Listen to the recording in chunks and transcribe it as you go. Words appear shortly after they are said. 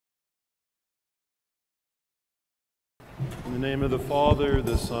In the name of the Father,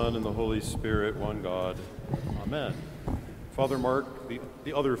 the Son, and the Holy Spirit, one God. Amen. Father Mark,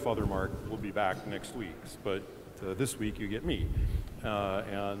 the other Father Mark, will be back next week, but this week you get me.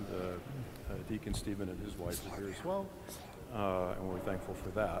 And Deacon Stephen and his wife are here as well, and we're thankful for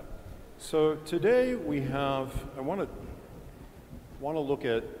that. So today we have, I want to look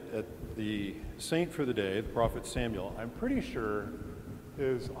at the saint for the day, the prophet Samuel. I'm pretty sure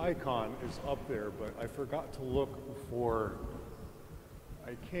his icon is up there, but I forgot to look before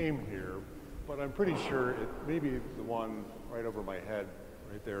I came here, but I'm pretty sure it may be the one right over my head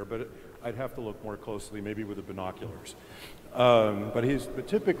right there, but I'd have to look more closely, maybe with the binoculars. But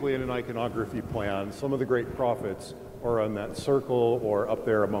typically in an iconography plan, some of the great prophets are on that circle or up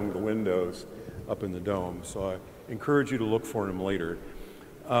there among the windows up in the dome. So I encourage you to look for him later.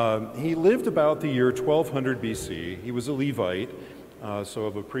 He lived about the year 1200 BC. He was a Levite, so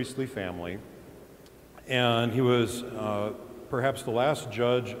of a priestly family. And he was perhaps the last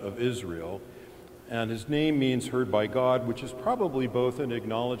judge of Israel. And his name means heard by God, which is probably both an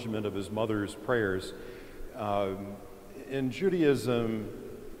acknowledgement of his mother's prayers. In Judaism,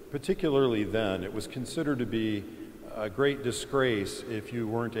 particularly then, it was considered to be a great disgrace if you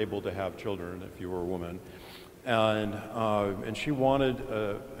weren't able to have children, if you were a woman. And she wanted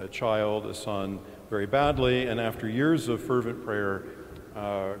a child, a son, very badly, and after years of fervent prayer,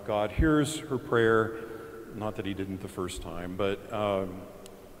 God hears her prayer, not that he didn't the first time, but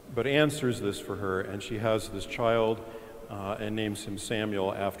answers this for her, and she has this child and names him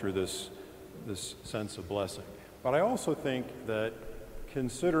Samuel after this sense of blessing. But I also think that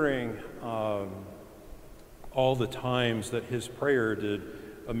considering all the times that his prayer did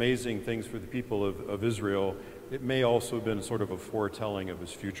amazing things for the people of Israel, it may also have been sort of a foretelling of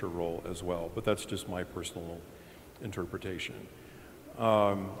his future role as well, but that's just my personal interpretation.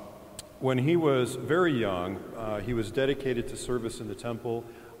 When he was very young, he was dedicated to service in the temple.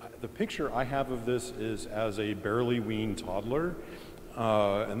 The picture I have of this is as a barely weaned toddler,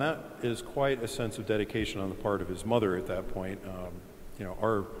 and that is quite a sense of dedication on the part of his mother at that point.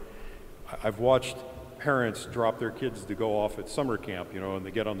 I've watched parents drop their kids to go off at summer camp, and they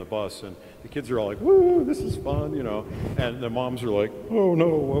get on the bus, and the kids are all like, woo, this is fun, and the moms are like, oh no,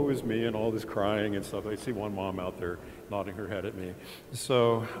 woe is me, and all this crying and stuff. I see one mom out there nodding her head at me.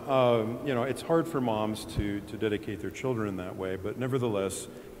 So, it's hard for moms to dedicate their children in that way, but nevertheless,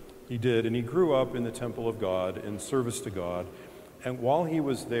 he did, and he grew up in the temple of God, in service to God, and while he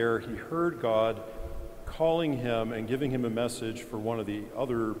was there, he heard God calling him and giving him a message for one of the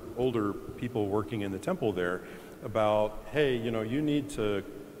other older people working in the temple there about, hey, you need to,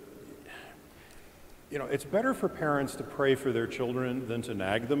 it's better for parents to pray for their children than to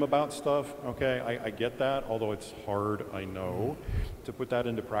nag them about stuff, okay? I get that, although it's hard, I know, to put that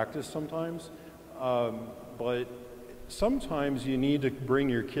into practice sometimes. But sometimes you need to bring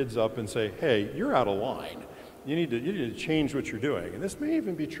your kids up and say, hey, you're out of line. You need to change what you're doing. And this may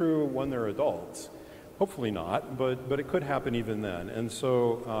even be true when they're adults. Hopefully not, but it could happen even then. And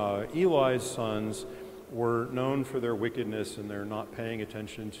so Eli's sons were known for their wickedness and their not paying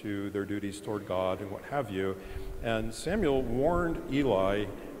attention to their duties toward God and what have you. And Samuel warned Eli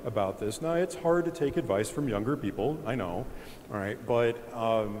about this. Now, it's hard to take advice from younger people, I know, all right, but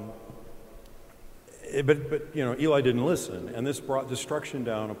Eli didn't listen, and this brought destruction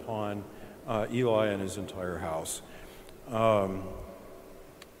down upon Eli and his entire house.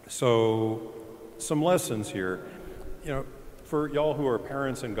 So some lessons here, for y'all who are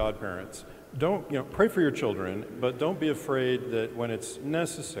parents and godparents. Don't, pray for your children, but don't be afraid that when it's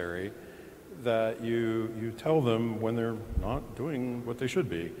necessary that you tell them when they're not doing what they should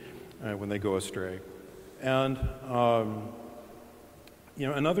be, when they go astray. And,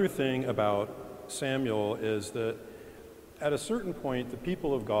 another thing about Samuel is that at a certain point, the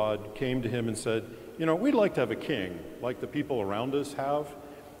people of God came to him and said, we'd like to have a king like the people around us have.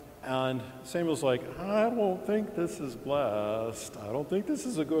 And Samuel's like, I don't think this is blessed. I don't think this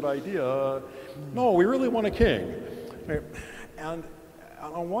is a good idea. No, we really want a king. And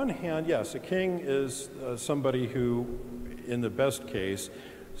on one hand, yes, a king is somebody who, in the best case,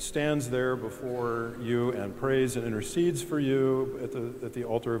 stands there before you and prays and intercedes for you at the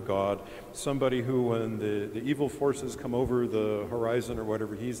altar of God. Somebody who, when the evil forces come over the horizon or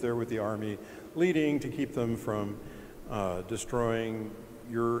whatever, he's there with the army, leading to keep them from destroying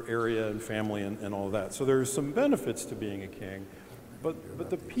your area and family and all of that. So there's some benefits to being a king, but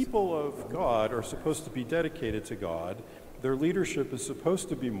the people of God are supposed to be dedicated to God. Their leadership is supposed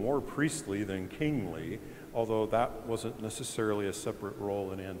to be more priestly than kingly, although that wasn't necessarily a separate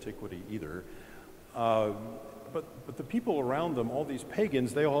role in antiquity either. but the people around them, all these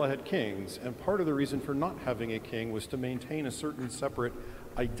pagans, they all had kings. And part of the reason for not having a king was to maintain a certain separate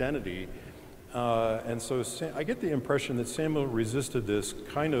identity. And so I get the impression that Samuel resisted this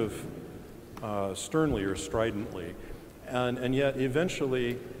kind of sternly or stridently. And yet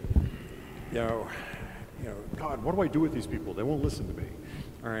eventually, God, what do I do with these people? They won't listen to me.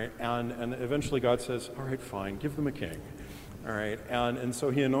 All right, and eventually God says, all right, fine, give them a king. All right, and so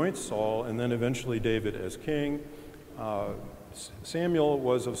he anoints Saul, and then eventually David as king. Samuel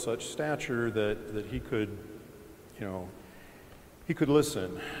was of such stature that he could, he could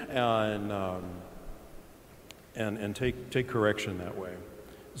listen and take correction that way.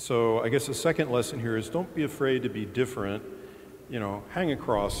 So I guess the second lesson here is don't be afraid to be different. Hang a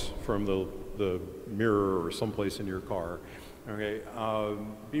cross from the mirror or someplace in your car. Okay,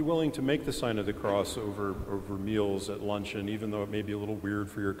 be willing to make the sign of the cross over meals at luncheon, even though it may be a little weird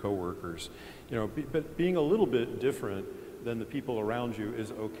for your coworkers. But being a little bit different than the people around you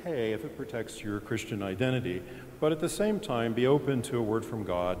is okay if it protects your Christian identity. But at the same time, be open to a word from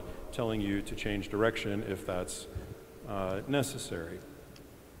God telling you to change direction if that's necessary.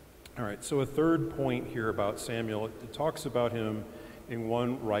 All right, so a third point here about Samuel, it talks about him in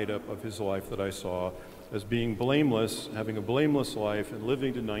one write-up of his life that I saw as being blameless, having a blameless life, and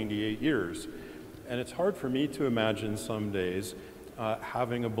living to 98 years. And it's hard for me to imagine some days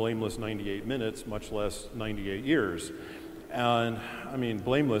having a blameless 98 minutes, much less 98 years. And I mean,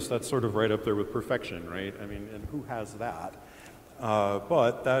 blameless, that's sort of right up there with perfection, right? I mean, and who has that?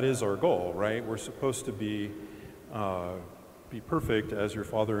 But that is our goal, right? We're supposed to be perfect as your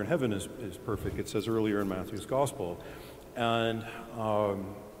Father in heaven is perfect, it says earlier in Matthew's Gospel. And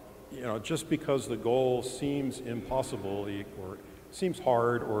just because the goal seems impossible or seems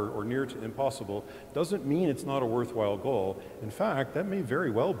hard or near to impossible doesn't mean it's not a worthwhile goal. In fact, that may very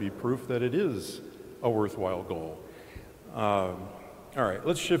well be proof that it is a worthwhile goal. All right,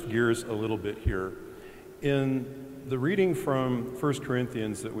 let's shift gears a little bit here. In the reading from 1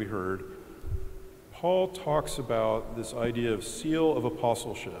 Corinthians that we heard, Paul talks about this idea of seal of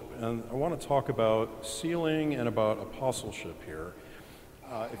apostleship. And I want to talk about sealing and about apostleship here.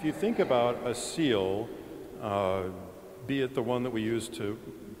 If you think about a seal, be it the one that we use to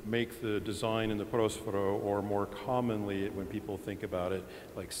make the design in the prosphoro, or more commonly when people think about it,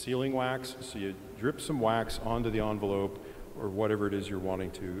 like sealing wax, so you drip some wax onto the envelope or whatever it is you're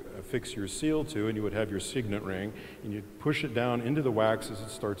wanting to affix your seal to, and you would have your signet ring, and you push it down into the wax as it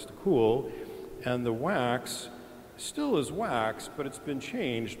starts to cool, and the wax still is wax, but it's been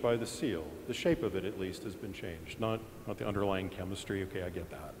changed by the seal. The shape of it, at least, has been changed, not the underlying chemistry. Okay, I get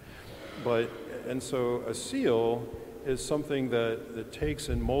that. And so a seal is something that takes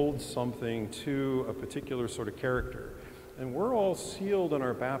and molds something to a particular sort of character. And we're all sealed in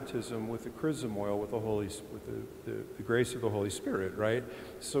our baptism with the chrism oil, with the grace of the Holy Spirit, right?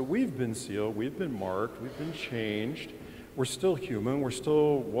 So we've been sealed, we've been marked, we've been changed. We're still human, we're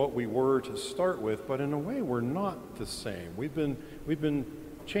still what we were to start with, but in a way we're not the same. We've been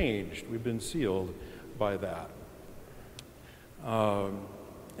changed, we've been sealed by that. And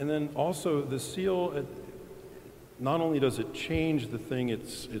then also the seal, not only does it change the thing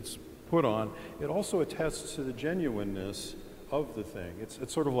it's put on, it also attests to the genuineness of the thing.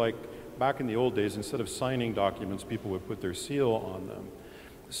 It's sort of like back in the old days, instead of signing documents, people would put their seal on them.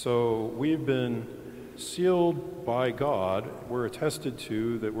 So we've been sealed by God, we're attested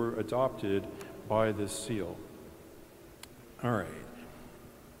to that we're adopted by this seal. All right.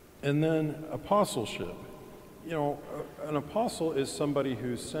 And then apostleship. An apostle is somebody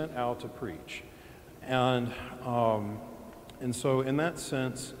who's sent out to preach. And so in that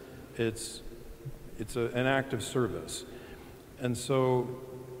sense, it's an act of service. And so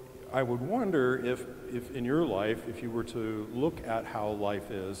I would wonder if in your life, if you were to look at how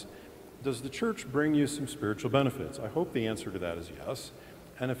life is, does the church bring you some spiritual benefits? I hope the answer to that is yes.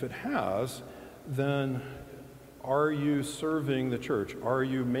 And if it has, then are you serving the church? Are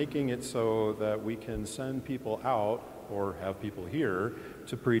you making it so that we can send people out or have people here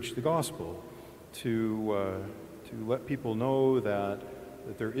to preach the gospel, to let people know that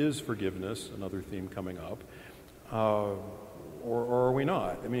there is forgiveness, another theme coming up, or are we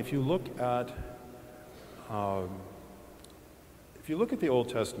not? I mean, if you look at the Old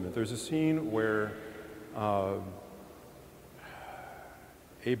Testament, there's a scene where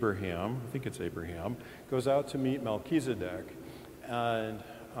Abraham, I think it's Abraham, goes out to meet Melchizedek and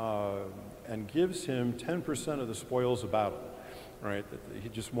gives him 10% of the spoils of battle, right? He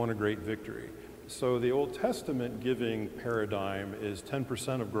just won a great victory. So the Old Testament giving paradigm is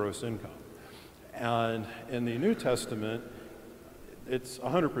 10% of gross income. And in the New Testament, it's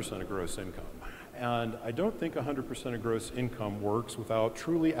 100% of gross income. And I don't think 100% of gross income works without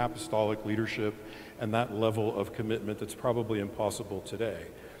truly apostolic leadership and that level of commitment that's probably impossible today.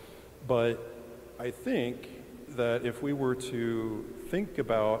 But I think that if we were to think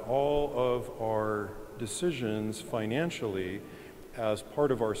about all of our decisions financially as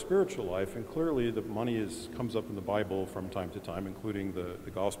part of our spiritual life, and clearly the money comes up in the Bible from time to time, including the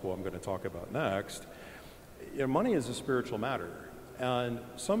gospel I'm going to talk about next, money is a spiritual matter. And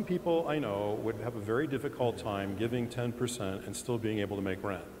some people I know would have a very difficult time giving 10% and still being able to make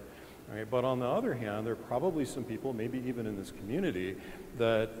rent. Right? But on the other hand, there are probably some people, maybe even in this community,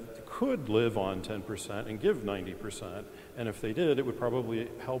 that could live on 10% and give 90%. And if they did, it would probably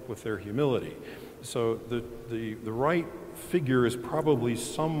help with their humility. So the right figure is probably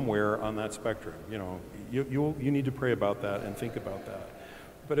somewhere on that spectrum. You need to pray about that and think about that.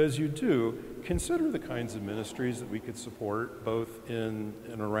 But as you do, consider the kinds of ministries that we could support both in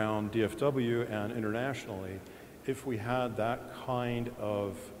and around DFW and internationally if we had that kind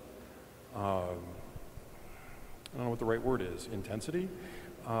of, I don't know what the right word is, intensity,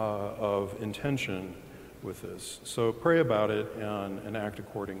 of intention with this. So pray about it and act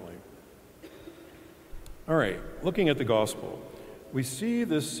accordingly. All right, looking at the gospel, we see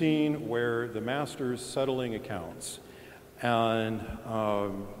this scene where the master's settling accounts. And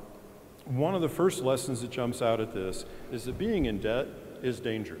one of the first lessons that jumps out at this is that being in debt is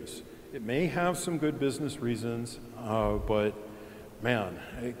dangerous. It may have some good business reasons, but man,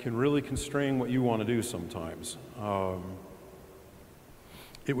 it can really constrain what you want to do sometimes.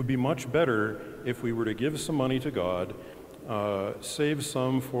 It would be much better if we were to give some money to God, save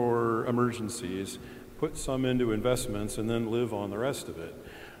some for emergencies, put some into investments, and then live on the rest of it.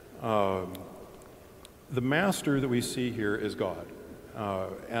 The master that we see here is God,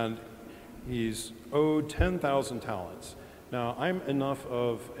 and he's owed 10,000 talents. Now, I'm enough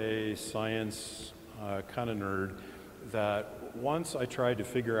of a science kind of nerd that once I tried to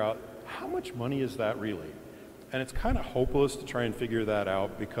figure out how much money is that really? And it's kind of hopeless to try and figure that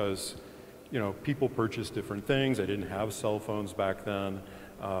out because, people purchase different things. I didn't have cell phones back then.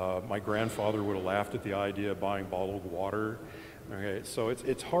 My grandfather would have laughed at the idea of buying bottled water. Okay, so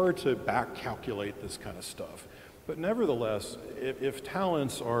it's hard to back calculate this kind of stuff. But nevertheless, if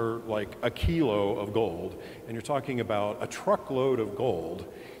talents are like a kilo of gold, and you're talking about a truckload of gold,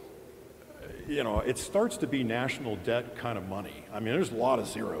 it starts to be national debt kind of money. I mean, there's a lot of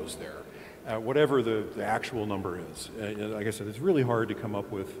zeros there, whatever the actual number is. Like I said, it's really hard to come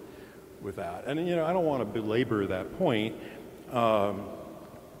up with that. And, I don't want to belabor that point.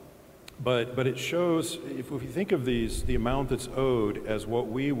 But it shows, if you think of the amount that's owed as what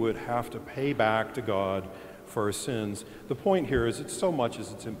we would have to pay back to God for our sins, the point here is it's so much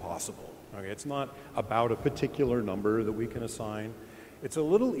as it's impossible. Okay? It's not about a particular number that we can assign. It's a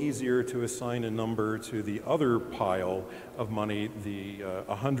little easier to assign a number to the other pile of money, the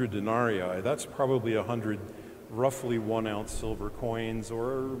 100 denarii. That's probably 100 roughly 1 ounce silver coins,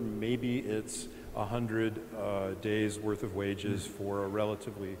 or maybe it's 100 days worth of wages for a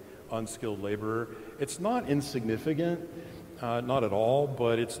relatively unskilled laborer. It's not insignificant, not at all,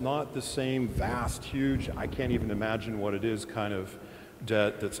 but it's not the same vast, huge, I can't even imagine what it is kind of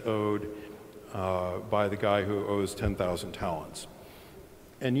debt that's owed by the guy who owes 10,000 talents.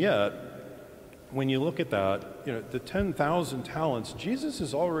 And yet, when you look at that, the 10,000 talents, Jesus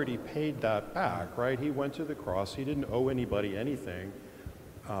has already paid that back, right? He went to the cross. He didn't owe anybody anything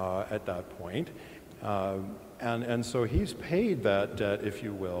at that point. And so he's paid that debt, if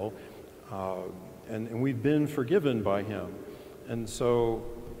you will, and we've been forgiven by him. And so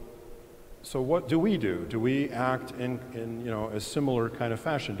what do we do? Do we act in a similar kind of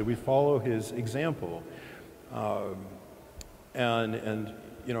fashion? Do we follow his example? And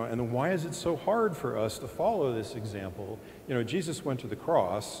why is it so hard for us to follow this example? Jesus went to the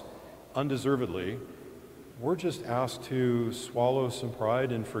cross undeservedly. We're just asked to swallow some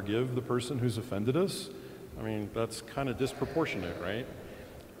pride and forgive the person who's offended us. I mean, that's kind of disproportionate, right?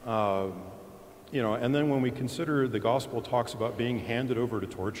 And then when we consider the gospel talks about being handed over to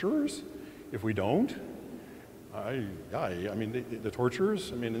torturers, if we don't, the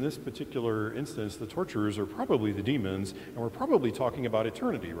torturers, in this particular instance, the torturers are probably the demons, and we're probably talking about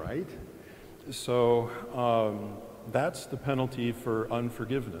eternity, right? So that's the penalty for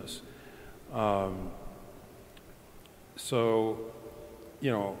unforgiveness. And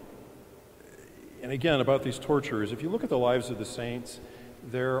again, about these torturers, if you look at the lives of the saints,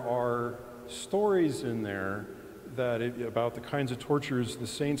 there are stories in there about the kinds of tortures the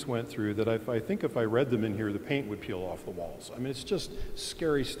saints went through that I think if I read them in here, the paint would peel off the walls. It's just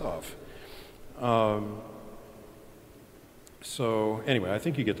scary stuff. So anyway, I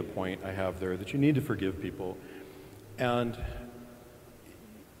think you get the point I have there, that you need to forgive people. And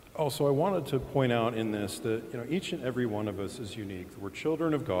also, I wanted to point out in this that each and every one of us is unique. We're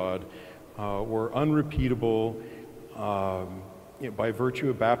children of God. We're unrepeatable. By virtue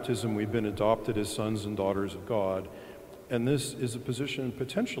of baptism, we've been adopted as sons and daughters of God. And this is a position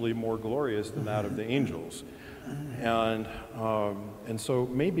potentially more glorious than that of the angels. And so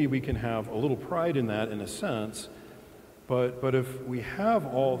maybe we can have a little pride in that in a sense, but if we have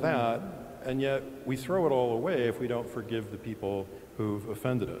all that, and yet we throw it all away if we don't forgive the people who've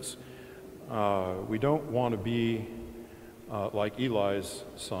offended us. We don't want to be like Eli's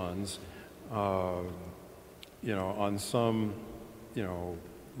sons, on some,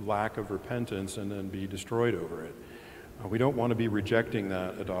 lack of repentance and then be destroyed over it. We don't want to be rejecting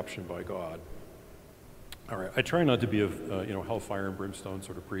that adoption by God. All right, I try not to be a hellfire and brimstone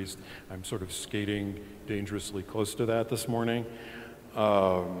sort of priest. I'm sort of skating dangerously close to that this morning.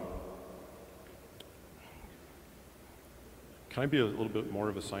 Can I be a little bit more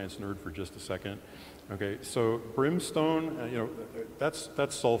of a science nerd for just a second? Okay, so brimstone, that's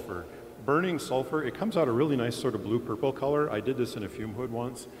sulfur. Burning sulfur, it comes out a really nice sort of blue-purple color. I did this in a fume hood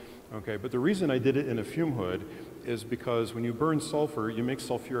once. Okay, but the reason I did it in a fume hood is because when you burn sulfur, you make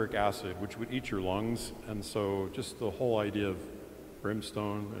sulfuric acid, which would eat your lungs, and so just the whole idea of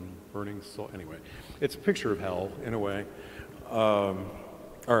brimstone and burning sulfur, anyway, it's a picture of hell in a way. All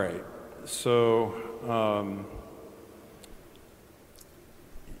right, so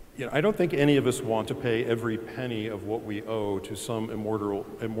I don't think any of us want to pay every penny of what we owe to some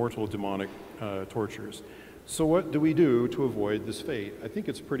immortal demonic tortures. So what do we do to avoid this fate? I think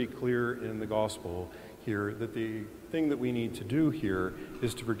it's pretty clear in the gospel here that the thing that we need to do here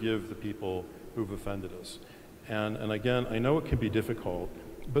is to forgive the people who've offended us. And again, I know it can be difficult,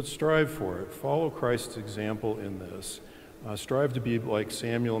 but strive for it. Follow Christ's example in this. Strive to be like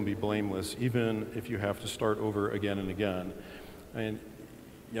Samuel and be blameless, even if you have to start over again and again. And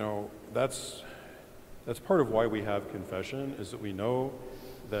that's part of why we have confession, is that we know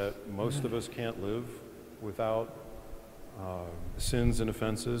that most of us can't live without sins and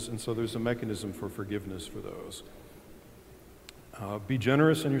offenses, and so there's a mechanism for forgiveness for those. Be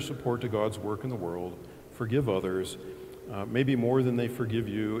generous in your support to God's work in the world. Forgive others, maybe more than they forgive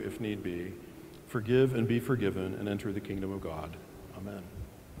you if need be. Forgive and be forgiven, and enter the kingdom of God. Amen.